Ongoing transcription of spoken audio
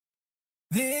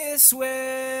This way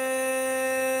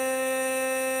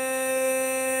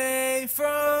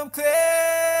from clay,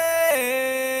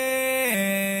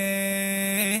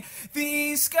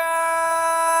 these skies.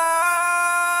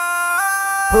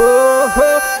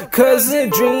 Oh, 'cause the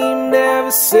dream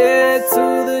never said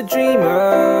to the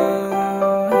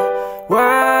dreamer,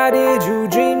 why did you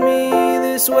dream me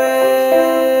this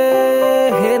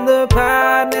way? And the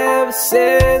pie never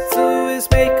said to his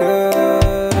maker,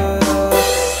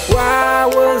 why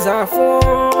was I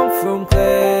formed from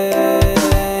clay?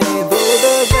 Though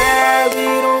the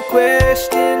valley don't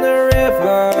question the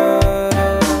river,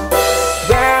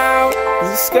 about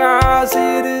the scars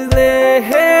it is laid,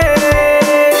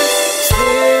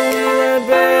 still we learn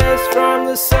best from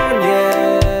the sun,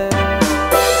 yeah.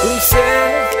 Who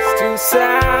says to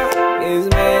south is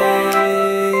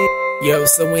made? Yo,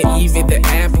 somewhere even the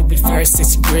apple be first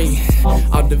disagree.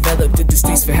 All developed the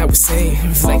distaste for how we sing.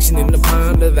 Reflection in the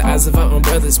pond of the eyes of our own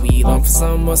brothers. We long for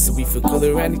someone so we feel cool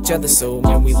around each other. So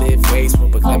when we live ways, when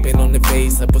we're clapping on the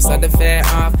face, up beside the fat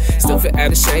off, still feel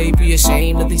out of shape. Be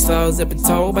ashamed of these laws that been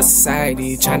told by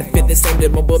society. Trying to fit the same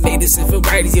that mobile made us civil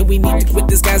rights. Yeah, we need to quit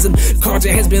disguising.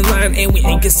 Culture has been lying and we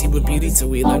ain't conceived with beauty till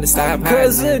we learn to stop hiding.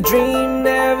 'Cause the dream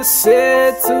never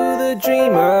said to the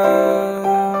dreamer,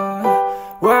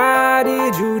 why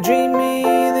did you dream me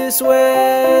this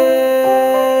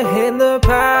way? And the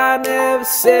pie never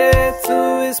said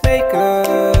to his maker,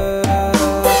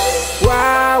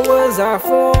 why was I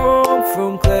formed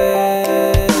from clay?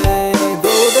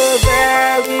 Though the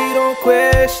valley don't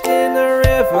question the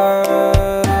river,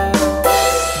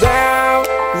 about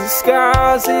the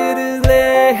scars it is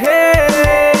laid,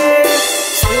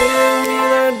 still we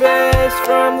learn best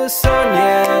from the sun,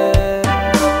 yeah.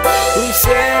 Who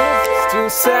says to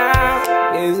south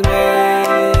is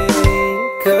made?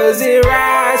 'Cause it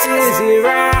rises, it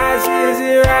rises,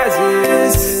 it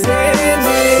rises, and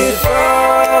it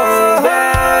falls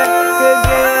back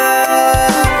again.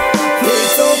 It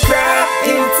don't cry,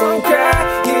 it don't cry,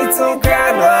 it don't cry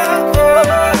no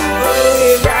more.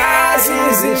 It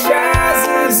rises, it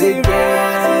rises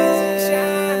again.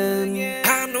 I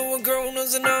know a girl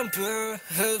knows a number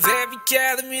of every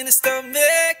calorie in the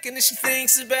stomach, and if she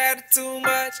thinks about it too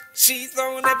much, she's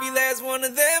throwing every last one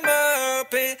of them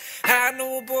up. And I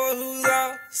know a boy who's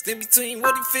lost in between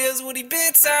what he feels and what he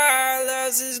been taught.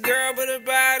 Loves his girl, but her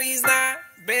body's not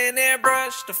been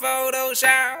airbrushed to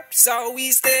Photoshop. So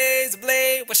he stays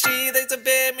ablaze while she lays to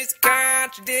bed, makes a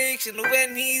contradiction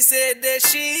when he said that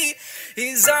she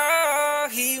is all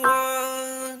he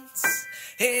wants.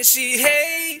 And she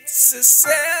hates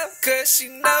herself 'cause she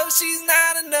knows she's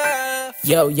not enough.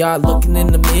 Yo, y'all looking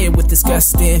in the mirror with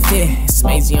disgusting fear. It's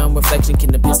amazing on reflection,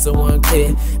 can the be so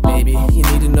unclear? Baby, you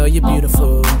need to know you're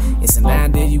beautiful. It's an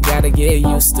idea you gotta get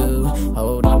used to.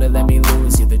 Hold on to let me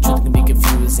lose you, the truth can be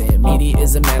confusing. Media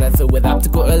is a matter filled with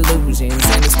optical illusions.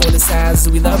 And it's still the size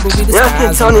we love, but we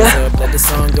despise. Let the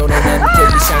song go, don't let it till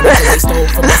we shine until they stole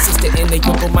from my sister and they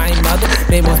yoke on my mother.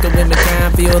 They most of women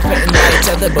can't feel threatened by each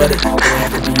other, but it don't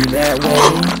have to be that way.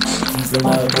 Keep the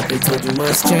love that they told you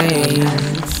must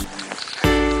change.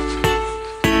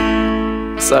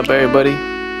 What's up, everybody?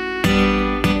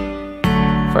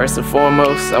 First and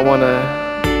foremost, I want to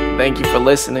thank you for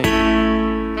listening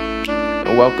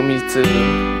and welcome you to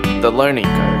the learning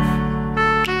curve.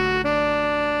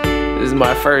 This is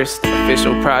my first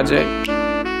official project,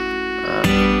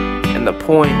 and the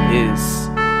point is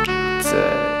to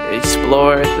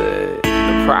explore the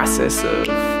process of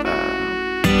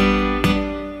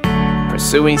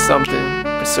pursuing something,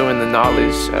 pursuing the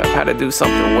knowledge of how to do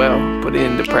something well, put it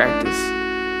into practice.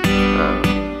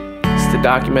 It's to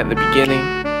document the beginning,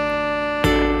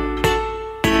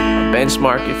 a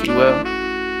benchmark, if you will.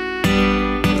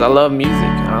 Because I love music,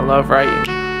 and I love writing.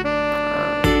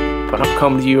 But I'm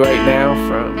coming to you right now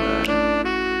from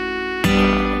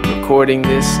recording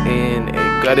this in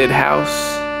a gutted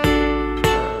house.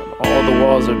 All the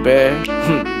walls are bare.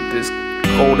 There's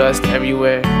coal dust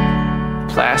everywhere.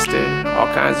 Plaster, all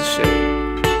kinds of shit.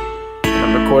 And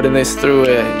I'm recording this through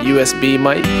a USB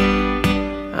mic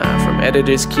from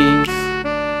Editor's Keys,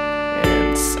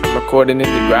 and I'm recording in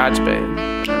the GarageBand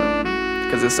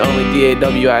because it's the only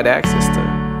DAW I had access to.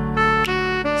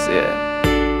 So yeah,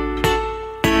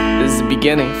 this is the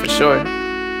beginning for sure,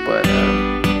 but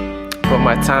put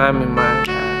my time and my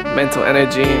mental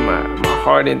energy and my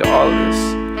heart into all of this,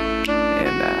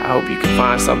 and I hope you can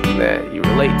find something that you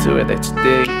relate to or that you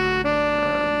dig.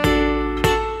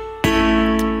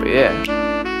 Yeah,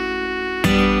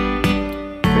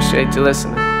 appreciate you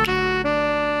listening.